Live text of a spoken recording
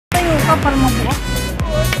ka para mabuak.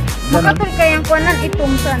 Makatul kayang kuanan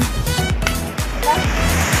itungsan.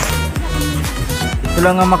 Ito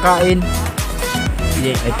lang ang makain.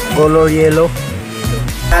 Color yellow.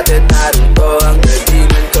 Natin narito ang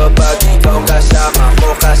galingan ko pag ikaw kasama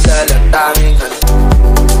ko kasalatangin.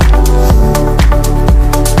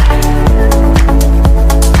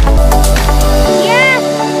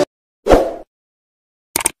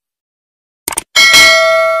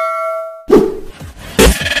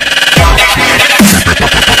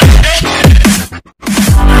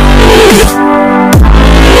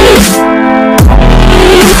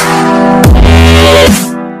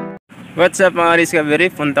 What's up mga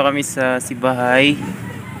Discovery? Punta kami sa Sibahay.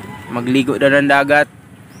 Magligo na ng dagat.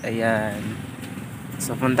 Ayan.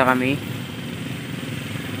 So punta kami.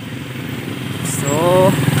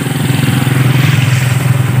 So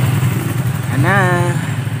ana.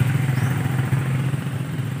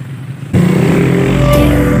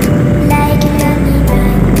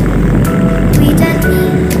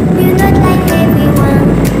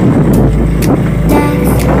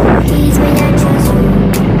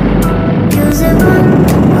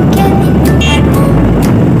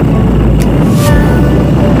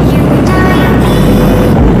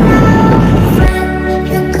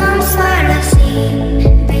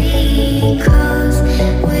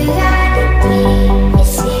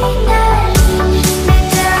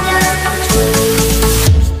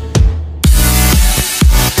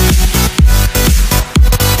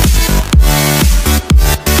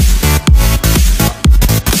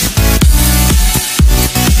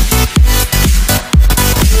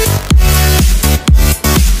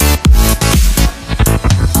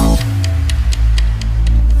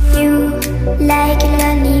 Like a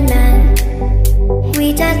lonely man,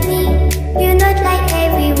 without me, you're not like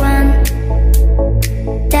everyone.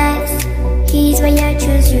 That's he's why I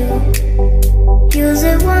choose you. You're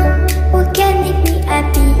the one who can make me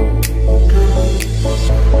happy.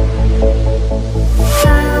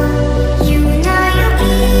 You know you're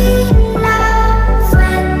in love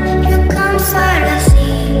when you come for the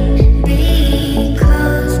sea,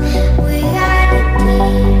 because we are the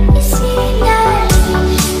team. You see that.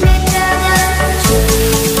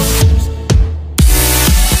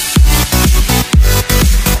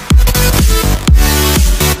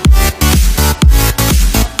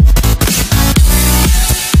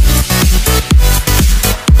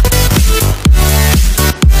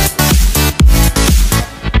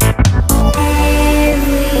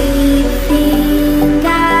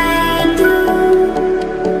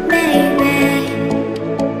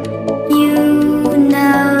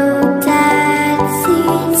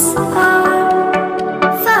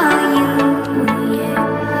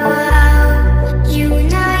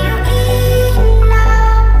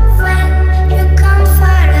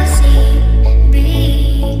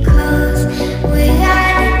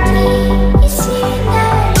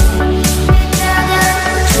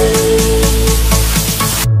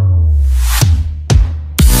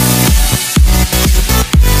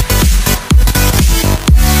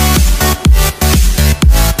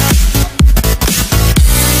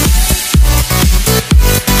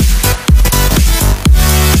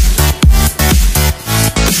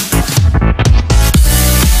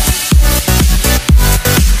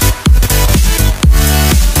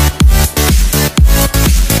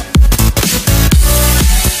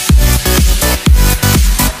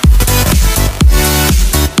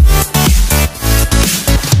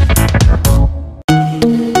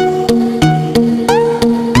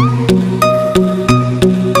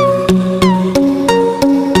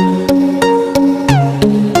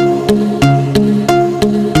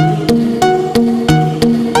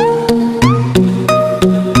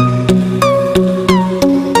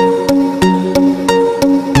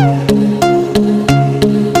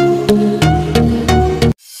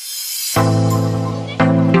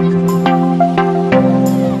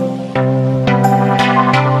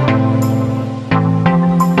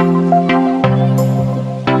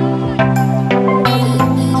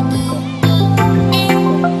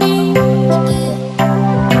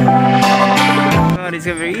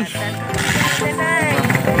 Discovery.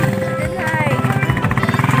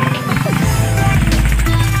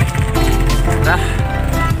 Tara.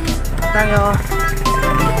 Tayo.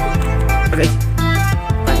 Okay.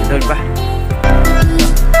 Doon pa.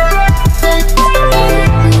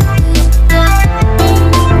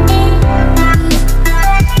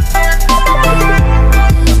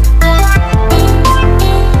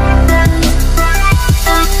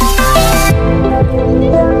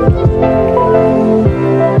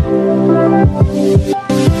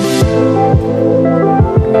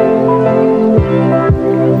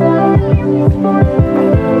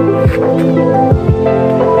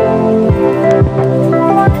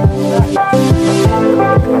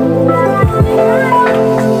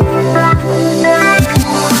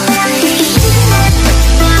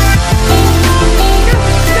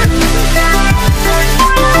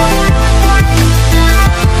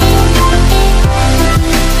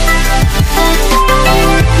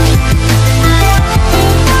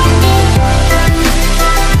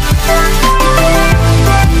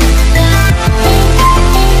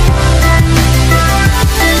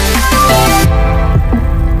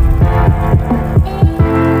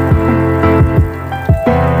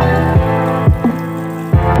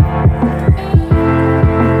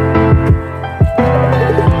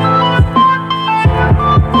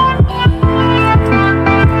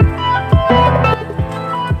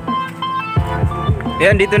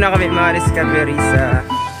 Ayan, dito na kami mga discovery sa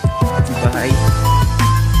Sibahay.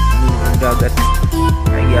 Ang dagat.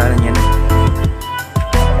 Kaigaran yan.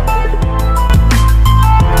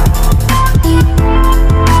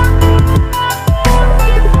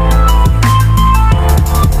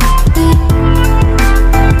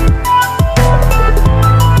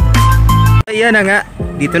 Ayan na nga.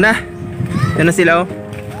 Dito na. Dito na sila oh.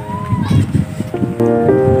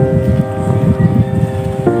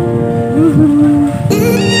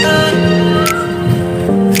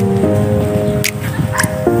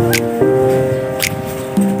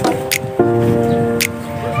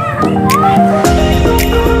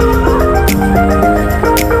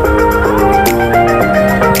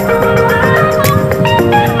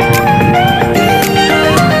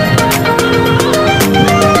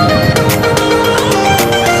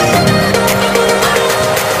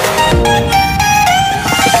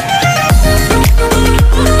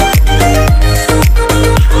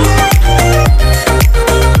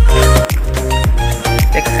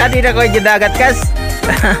 Kanina ko yung dagat kas.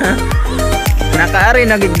 Nakaari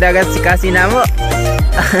nagdagat si Kasina mo.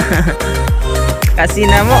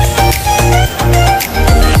 Kasina mo.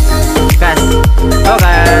 Kas. Oh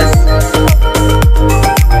kas.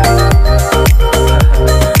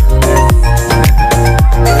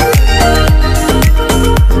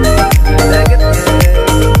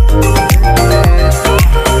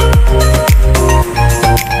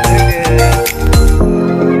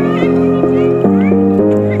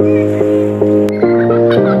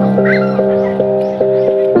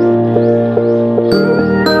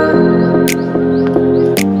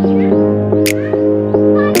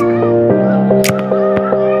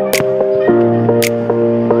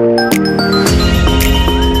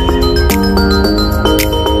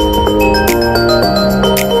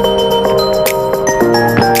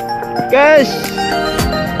 Guys!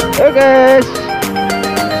 Oh guys!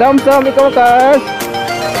 Sam-sam ikaw kas!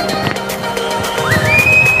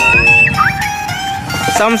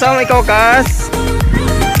 Sam-sam ikaw kas!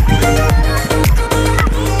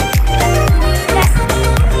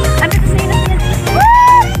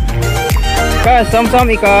 Kas,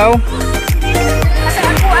 sam-sam ikaw!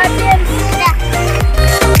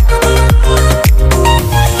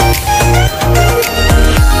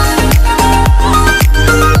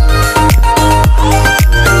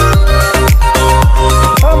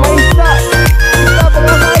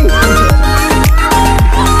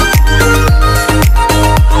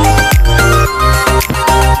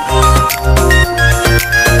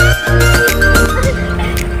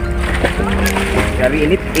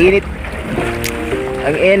 Init.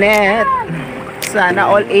 Ang init. Sana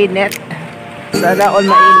all init. Sana all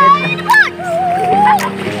mainit.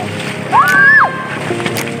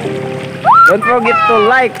 Don't forget to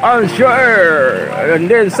like and share. And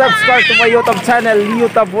then subscribe to my YouTube channel,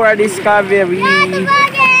 YouTube World Discovery.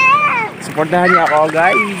 Supportahan niyo ako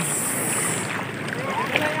guys.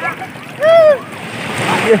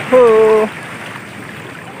 Yoo.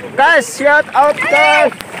 Guys, shout out guys.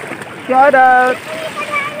 Shout out.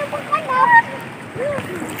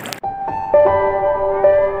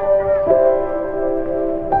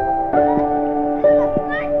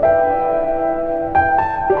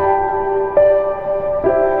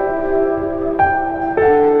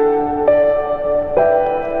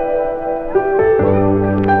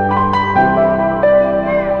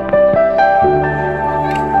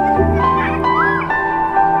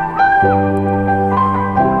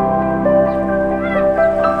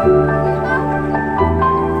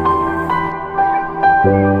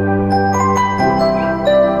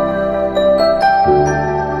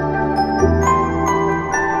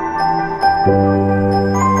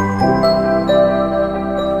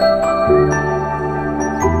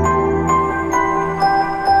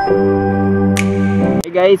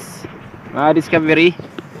 Hey guys, mga discovery,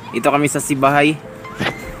 dito kami sa Sibahay.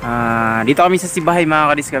 Dito kami sa Sibahay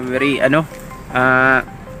mga ka-discovery.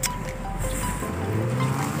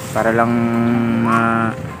 Para lang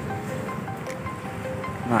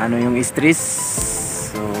maano yung stress.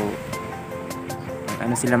 So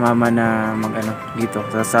ano sila mama na mag-ano dito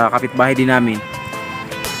sa kapitbahay din namin.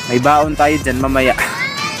 May baon tayo dyan mamaya.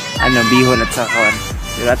 Bihon at sakawan.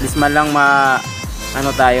 Pero at least man lang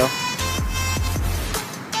ano tayo,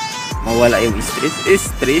 mawala yung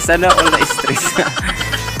stress. Wala stress.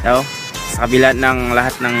 So, sa kabila ng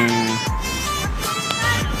lahat ng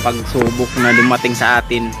pagsubok na dumating sa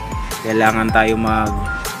atin, kailangan tayo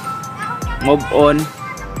move on.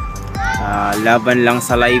 Laban lang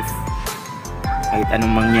sa life kahit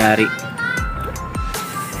anong mangyari.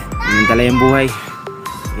 Ganun talaga yung buhay.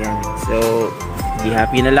 Yan. So, be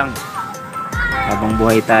happy na lang habang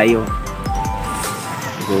buhay tayo.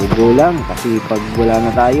 Go lang kasi pag wala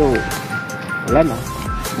na tayo, wala na.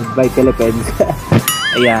 Goodbye Philippines.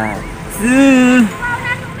 Ayan.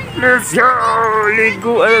 Let's go!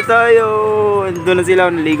 Ligo ano tayo? Doon na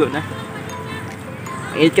sila, naligo na.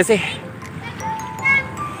 Init kasi.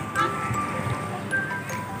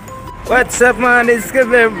 What's up mga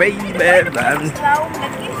discover baby?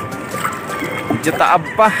 Medyo taab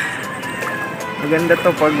pa. Maganda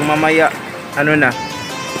to pag mamaya. Ano na?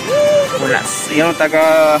 Ulas. Yung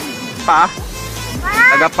taga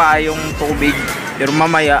pa yung tubig. Pero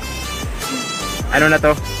mamaya ano na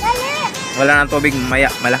to? Wala nang tubig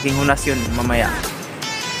mamaya. Malaking hunas yun mamaya.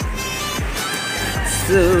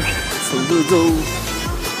 So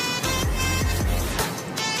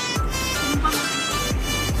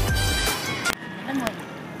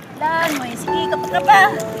Dan mo, sige kapag ka pa.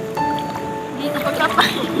 Sige kapag ka pa.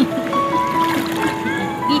 Sige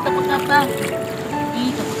kapag ka pa.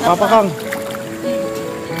 Sige kapag ka pa. Papa Kang.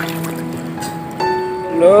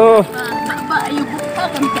 Hello. Ba, ayubo ka.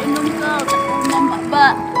 Kantainom ka. Mama ba.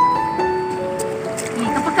 Sige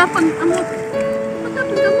kapag ka pang amot. Kapag ka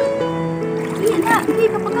pang amot. Sige na. Sige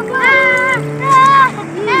kapag ka pa.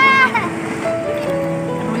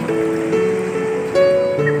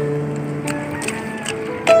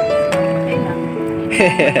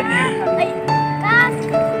 Ay, tas.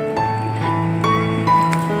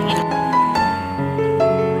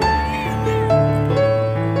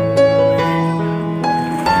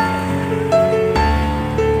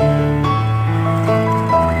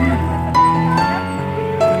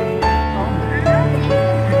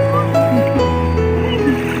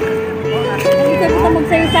 Hindi ka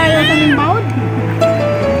magsayo-sayo sa limbawd?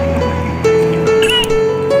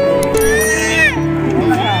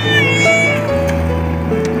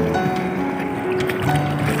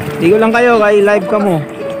 Ligo lang kayo, kay live ka mo.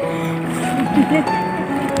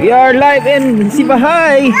 We are live in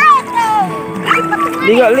Sibahay.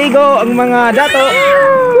 Ligo-ligo ang mga dato.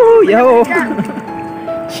 Yo.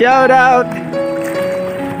 Shout out.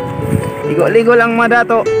 Ligo-ligo lang mga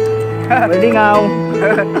dato. Malingaw.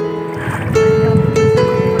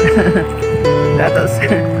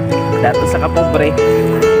 Dato sa kapobre.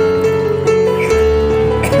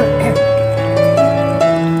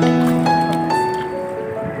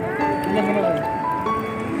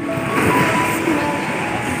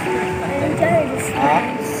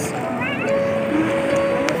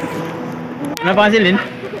 Ano pa kasi Lin?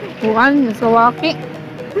 Bukan, sawaki.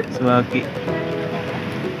 Suwaki.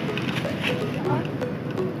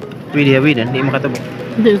 Pwede hindi makatubok.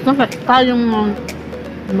 Hindi, tayong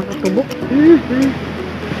makatubok.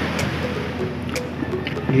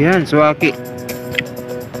 Yan, suwaki.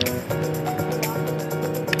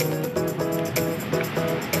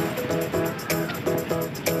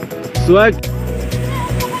 Suwag.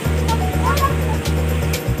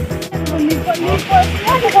 Lipat.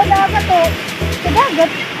 Ano ko dagat to? Sa dagat,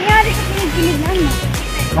 nangyari ka pinigilid na ano.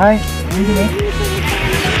 Ay, hindi na.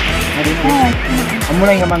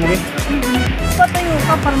 Amulay nga mga rin. Patayo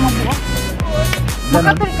ka para mabuak.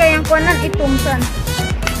 Makatul kayang kuanan itungsan.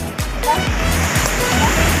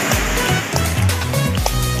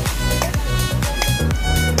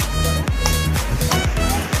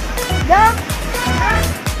 Da.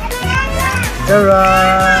 Tara.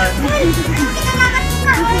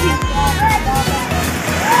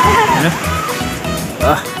 Ano?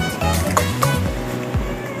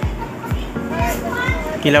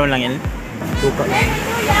 Kilaw lang yan. Tuka lang.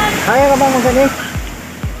 Kaya ka bang magani?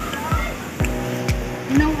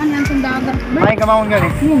 Nauan lang sa dagat. Kaya ka bang magani?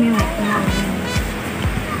 Yun.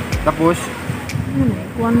 Tapos,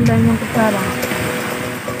 Kuan lang yung kutsara.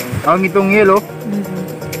 ang itong yelo.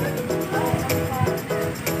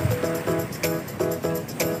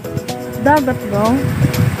 Dagat daw.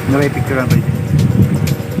 Nakipicturean pa dito.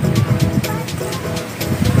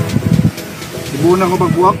 Ibunan ko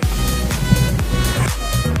pagbuwak.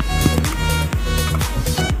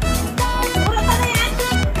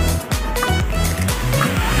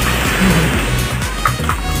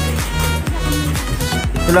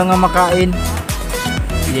 Ito lang ang makain.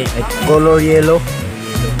 Color yellow.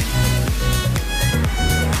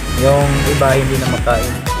 Yung iba hindi na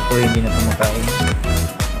makain. Ito hindi na makain.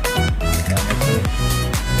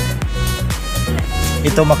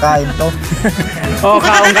 Ito makain to. Oh,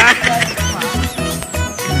 kaong ka?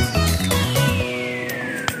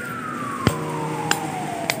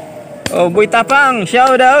 Oh, Boy Tapang,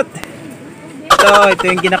 shout out. Ito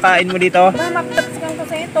yung kinakain mo dito. Maptaksikan ko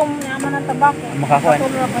sa itong naman ng tabako. Makakuan.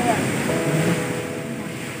 Patulog pa yan.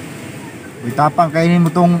 Boy Tapang, kainin mo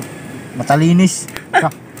tong matalinis.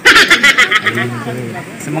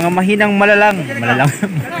 Sa mga mahinang malalang.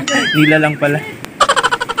 Nilalang pala.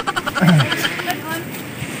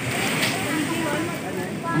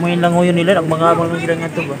 Umuin lang ho yun nila, nagmangabang lang sila nga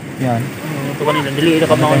ito ba? Yan. Ito kanila, dili ila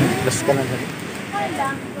ka mga. Plus ka lang.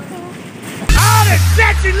 All the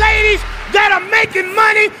sexy ladies that are making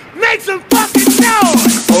money, make some fucking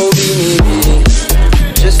noise. Oh, Beanie,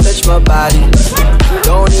 just touch my body.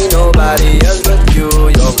 Don't need nobody else but you.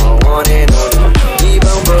 You're my one and only.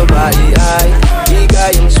 Ibang babae ay di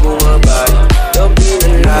kayang sumabay. Labi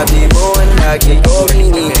ng labi mo ang lagi ko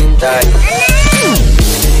hinihintay.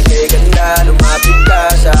 Kay ganda, lumapit ka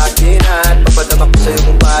sa akin at papadama ko sa'yo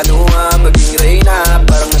kung paano maging reyna.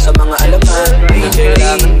 Parang nasa mga alaman, di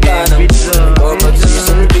kailangan ka ng o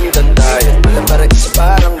magsisilbing kantayan. Alam parang isa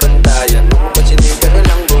parang bantayan. Kung pansinin ka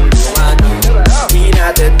nalang gulungan, di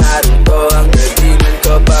natin narito ang galingan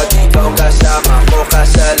ko pag ikaw kasama ko.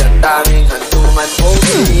 Kasalang tanging hantungan mo,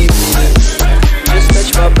 baby. Just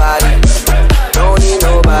touch my body. Don't need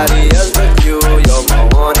nobody else but you. You're my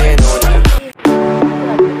one and only.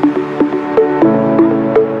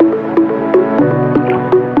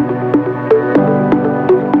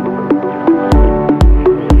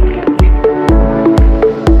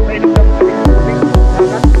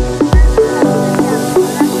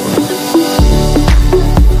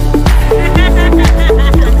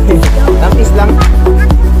 Tapis lang.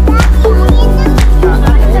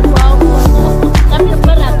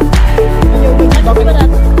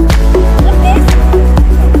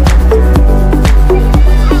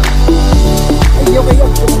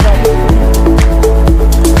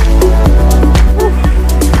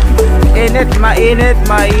 Init, mainit,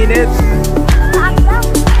 mainit.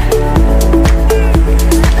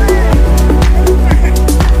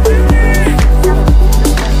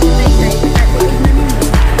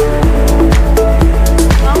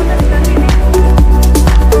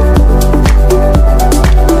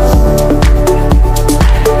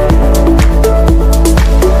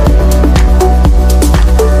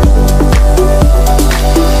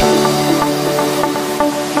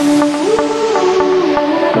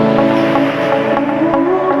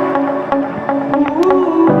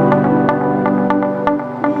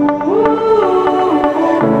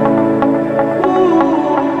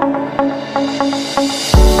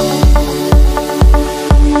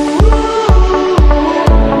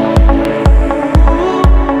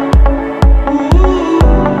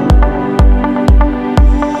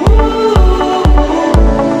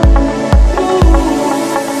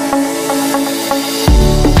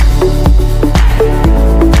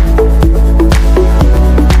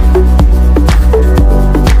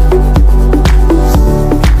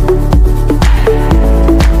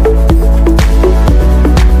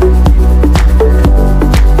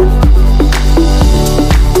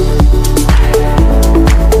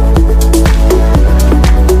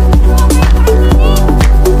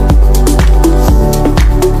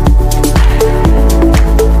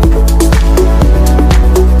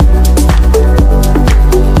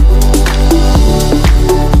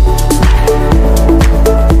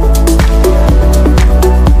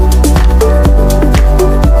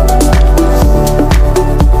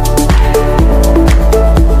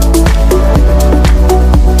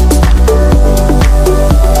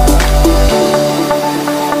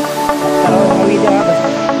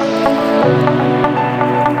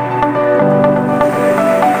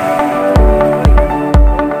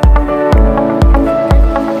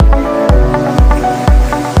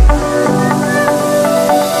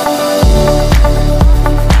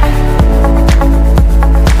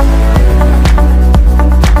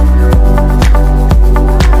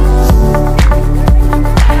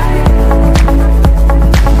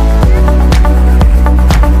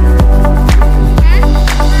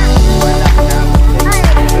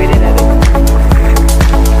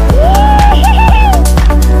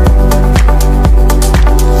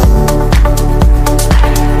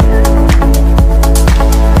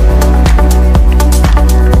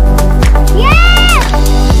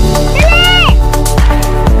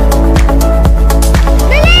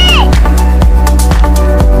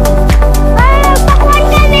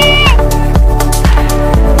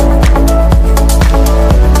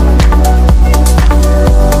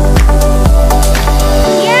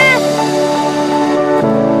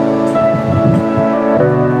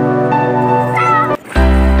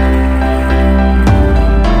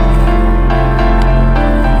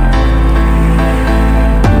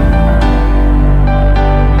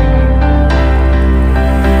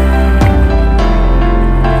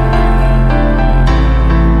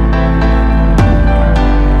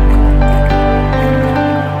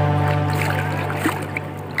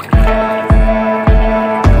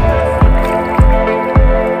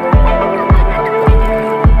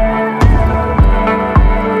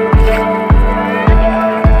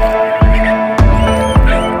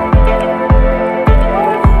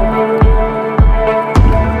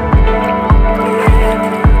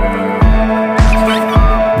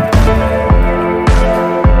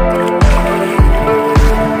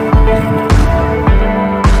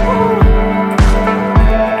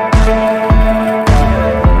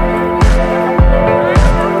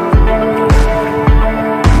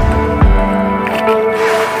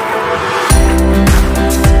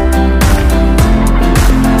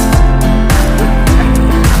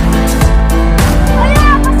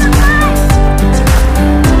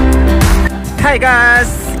 hi guys.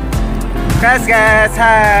 Guys,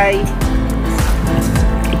 hi.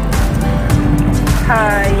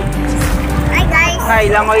 Hi. Hi guys. Hi,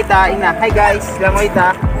 langoy ta. Ina, hi guys, langoy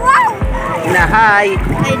ta. Wow. Ina, hi.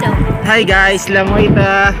 Ay daw. Hi guys, langoy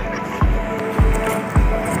ta.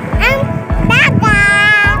 Ang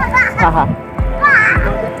dagat. Haha.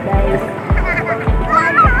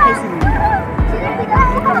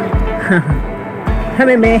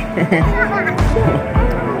 Meme.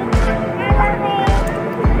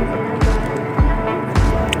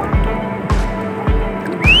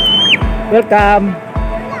 Welcome.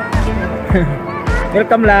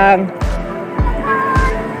 Welcome lang.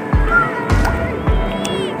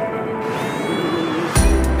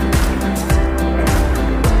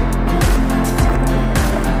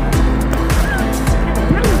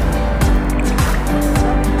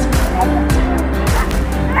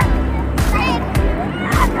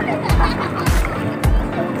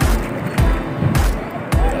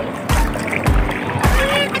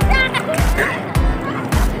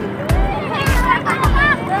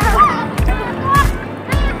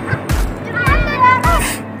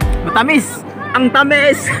 Matamis! Ang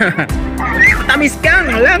tamis! Matamis kang!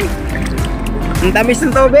 Alam! Ang tamis ng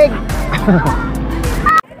tubig!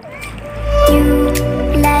 You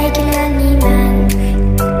like a lonely man.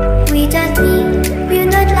 Without me, you're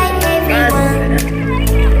not like everyone.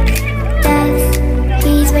 That's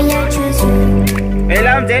he's why I choose you. Hey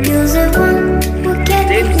lang, James! You're the one who can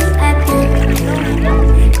make me happy.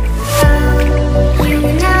 Oh, you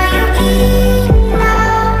know you in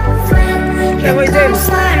love when you Hey, come James.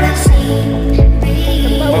 for the sea.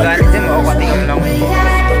 Magalit din mo ako, patingin lang.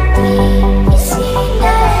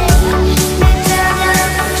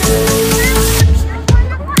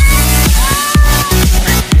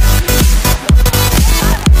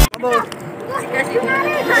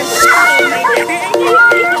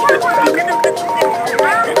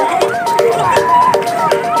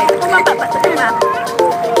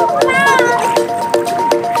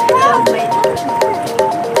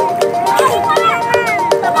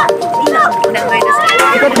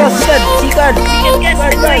 Sikat ka, sikat! Sikat!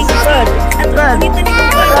 Sikat guys! Sikat! Sikat!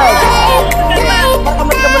 Baka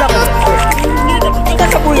mati ka mo lang. Sikat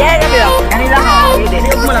sa buya! Kami lang! Kanila ka! Hindi,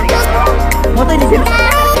 huwag mo lang ka. Moto hindi sila.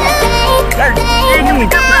 Sikat! Sige!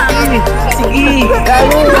 Sige!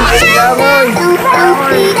 Sige!